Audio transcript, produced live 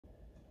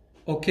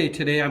Okay,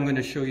 today I'm going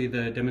to show you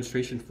the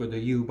demonstration for the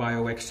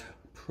UBio-X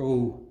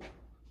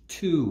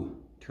Pro2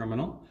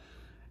 terminal.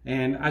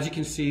 And as you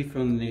can see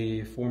from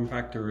the form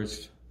factor,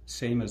 it's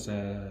same as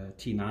a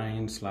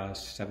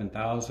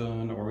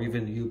T9/7000 or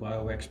even the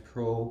UBio-X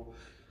Pro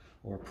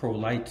or Pro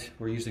Lite.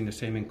 We're using the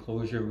same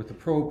enclosure. With the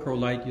Pro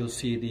Lite, you'll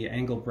see the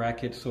angle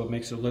bracket, so it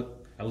makes it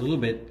look a little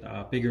bit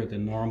bigger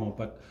than normal,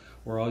 but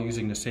we're all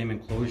using the same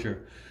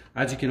enclosure.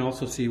 As you can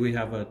also see, we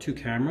have two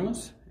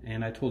cameras,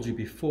 and I told you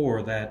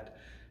before that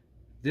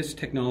this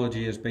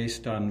technology is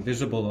based on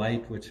visible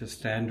light, which is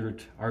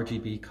standard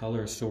RGB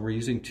colors. So we're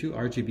using two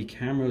RGB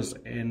cameras,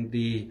 and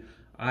the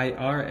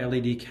IR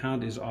LED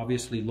count is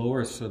obviously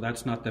lower, so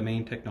that's not the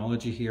main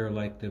technology here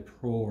like the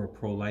Pro or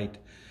Pro Lite.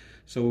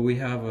 So we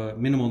have a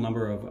minimal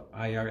number of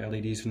IR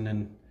LEDs, and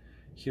then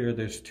here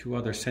there's two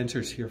other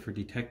sensors here for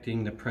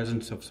detecting the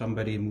presence of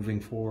somebody moving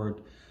forward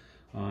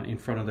in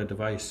front of the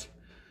device.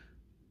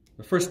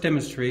 The first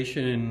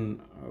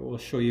demonstration will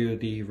show you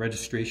the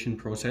registration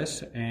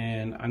process,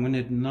 and I'm going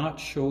to not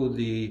show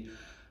the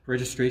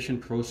registration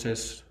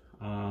process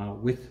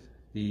with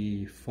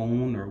the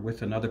phone or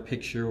with another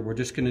picture. We're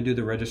just going to do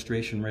the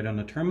registration right on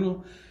the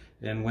terminal,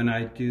 and when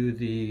I do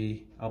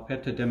the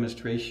Alpeta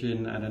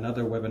demonstration at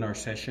another webinar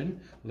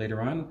session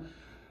later on,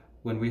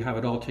 when we have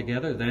it all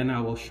together, then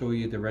I will show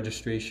you the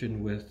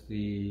registration with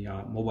the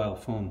mobile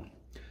phone.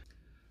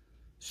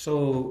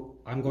 So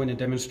I'm going to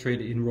demonstrate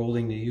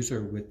enrolling the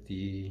user with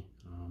the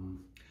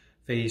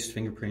face,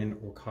 fingerprint,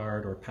 or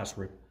card, or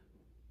password.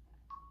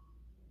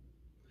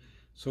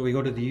 So we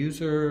go to the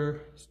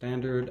user,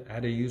 standard,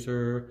 add a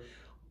user,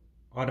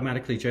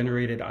 automatically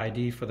generated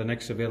ID for the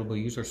next available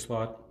user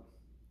slot.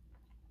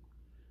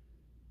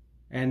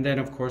 And then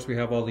of course we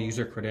have all the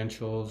user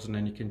credentials, and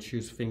then you can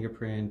choose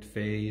fingerprint,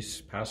 face,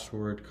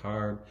 password,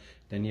 card,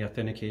 then the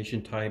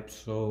authentication type.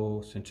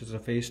 So since it's a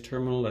face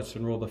terminal, let's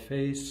enroll the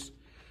face.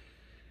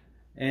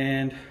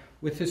 And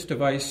with this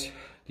device,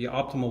 the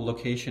optimal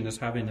location is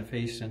having the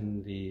face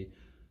in the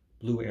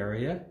blue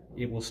area.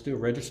 It will still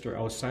register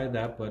outside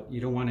that, but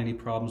you don't want any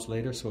problems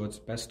later, so it's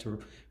best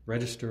to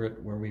register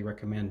it where we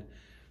recommend.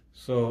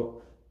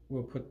 So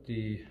we'll put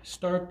the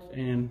start,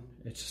 and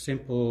it's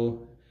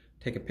simple.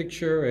 Take a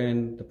picture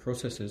and the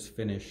process is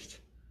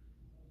finished.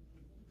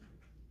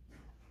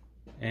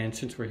 And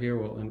since we're here,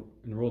 we'll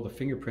enroll the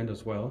fingerprint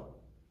as well.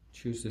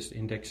 Choose this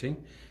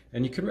indexing,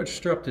 and you can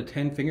register up to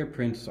 10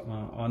 fingerprints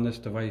on this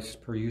device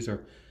per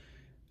user.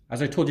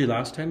 As I told you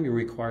last time, it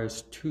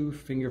requires 2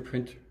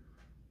 fingerprint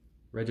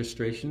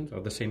registrations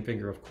of the same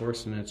finger, of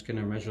course, and it's going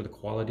to measure the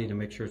quality to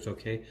make sure it's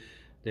okay.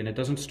 Then it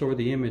doesn't store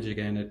the image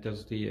again, it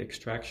does the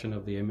extraction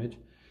of the image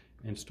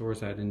and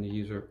stores that in the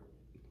user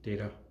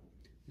data.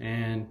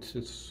 And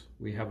since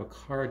we have a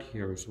card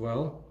here as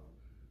well,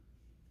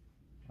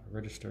 I'll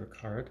register a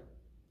card.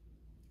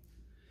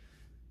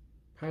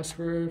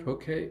 Password,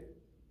 okay.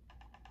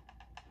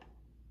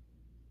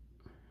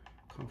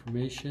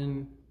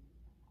 Confirmation.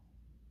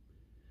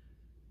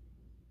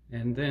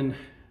 And then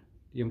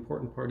the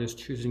important part is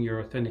choosing your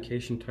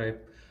authentication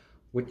type,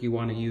 what you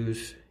want to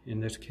use in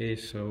this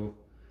case. So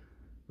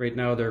right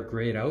now they're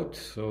grayed out,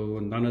 so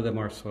none of them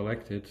are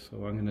selected.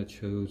 So I'm going to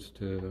choose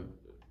to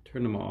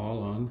turn them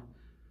all on.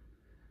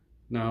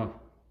 Now,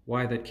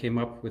 why that came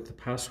up with the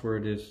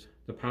password is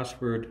the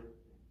password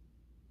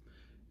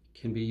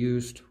can be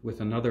used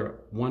with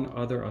one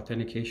other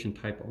authentication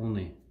type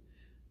only.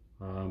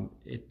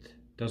 It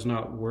does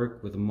not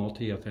work with a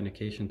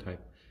multi-authentication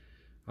type.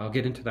 I'll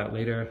get into that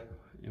later.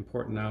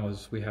 Important now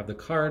is we have the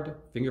card,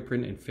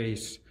 fingerprint, and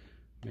face.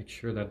 Make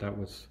sure that that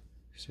was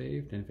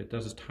saved, and if it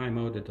does a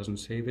timeout, it doesn't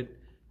save it.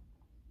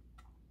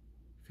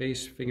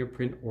 Face,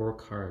 fingerprint, or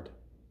card.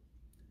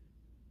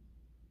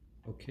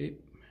 Okay.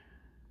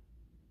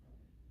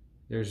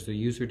 There's the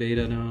user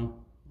data now.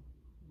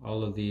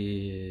 All of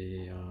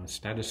the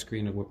status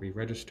screen of what we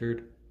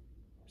registered.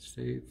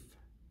 Save.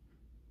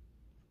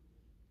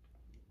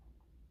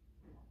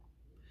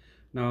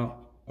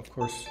 Now, of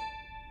course,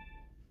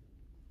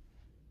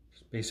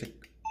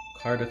 basic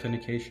card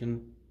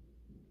authentication,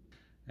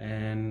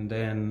 and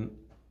then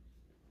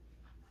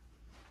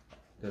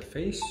the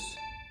face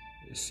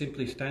is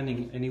simply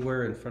standing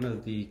anywhere in front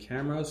of the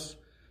cameras,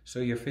 so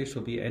your face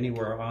will be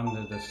anywhere on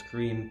the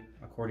screen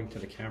according to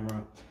the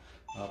camera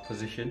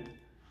position.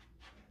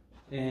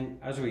 And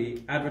as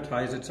we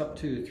advertise, it's up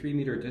to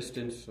 3-meter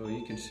distance, so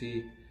you can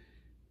see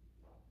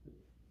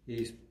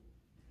he's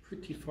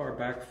pretty far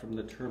back from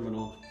the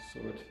terminal, so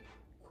it's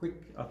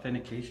quick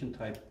authentication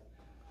type.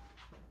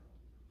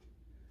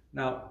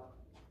 Now,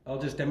 I'll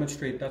just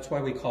demonstrate, that's why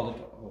we call it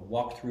a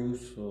walkthrough,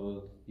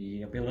 so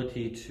the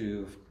ability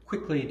to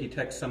quickly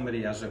detect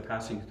somebody as they're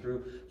passing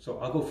through. So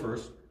I'll go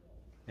first,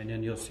 and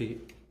then you'll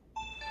see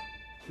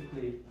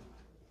quickly.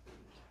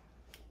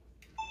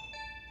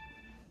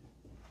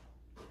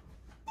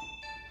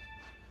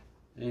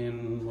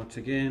 And once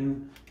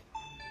again,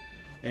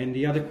 and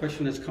the other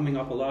question that's coming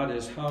up a lot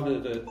is how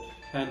does it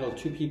handle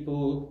 2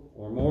 people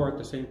or more at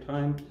the same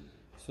time?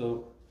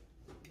 So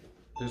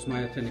there's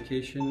my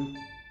authentication,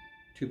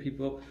 2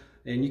 people,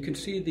 and you can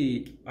see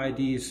the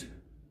IDs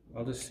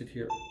I'll just sit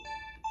here.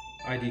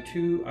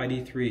 ID2,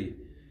 ID3.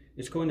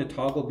 It's going to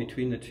toggle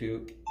between the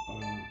two.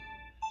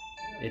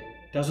 It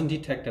doesn't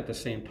detect at the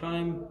same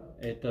time.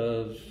 It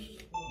does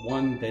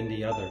one, then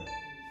the other.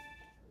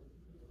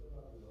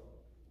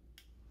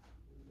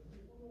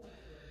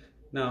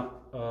 Now,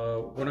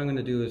 what I'm going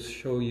to do is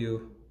show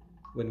you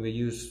when we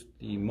use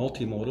the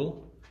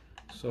multimodal.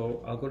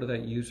 So I'll go to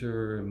that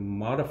user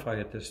modify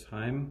at this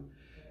time.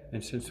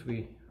 And since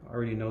we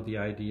already know the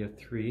ID of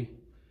 3,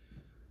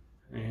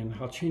 and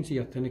I'll change the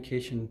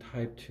authentication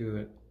type to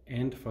an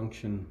AND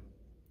function.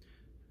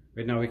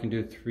 Right now we can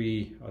do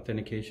 3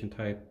 authentication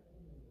type.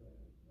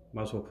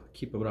 Might as well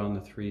keep it on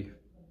the 3.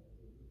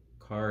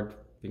 Card,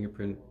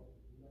 fingerprint,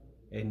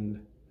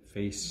 and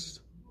face.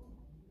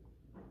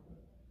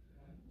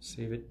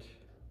 Save it.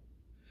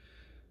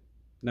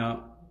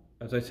 Now,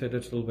 as I said,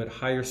 it's a little bit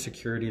higher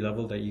security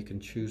level that you can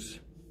choose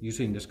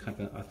using this kind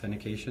of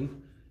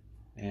authentication.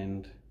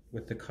 And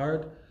with the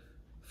card,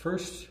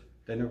 first,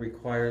 then it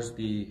requires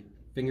the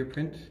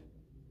fingerprint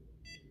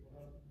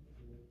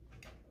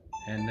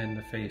and then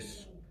the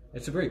face.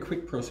 It's a very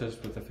quick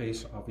process with the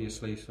face,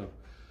 obviously. So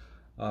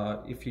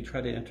if you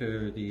try to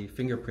enter the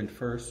fingerprint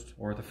first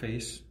or the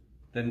face,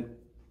 then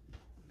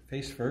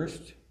face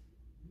first,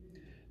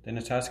 then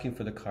it's asking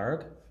for the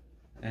card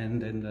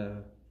and then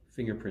the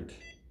fingerprint.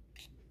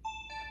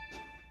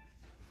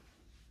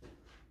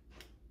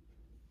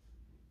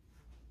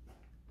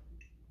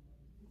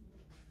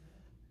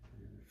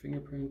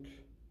 Fingerprint.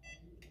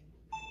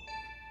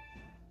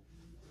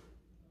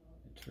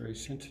 It's very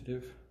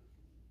sensitive.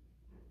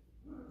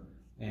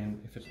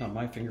 And if it's not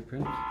my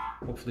fingerprint,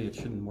 hopefully it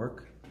shouldn't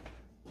work.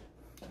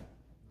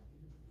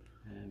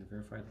 And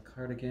verify the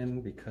card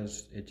again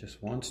because it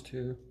just wants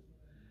to.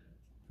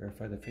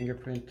 Verify the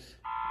fingerprint.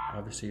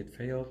 Obviously it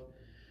failed.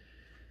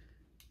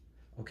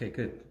 Okay,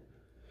 good.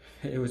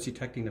 It was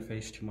detecting the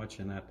face too much,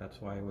 and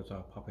that's why it was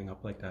popping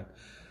up like that.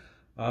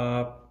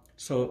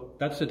 So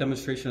that's the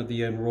demonstration of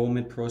the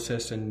enrollment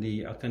process and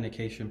the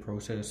authentication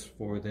process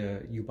for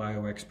the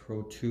UBio-X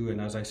Pro2. And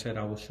as I said,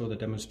 I will show the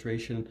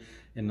demonstration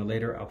in the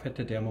later. I'll put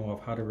the demo of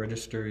how to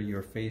register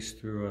your face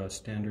through a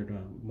standard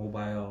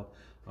mobile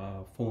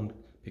phone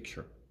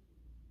picture.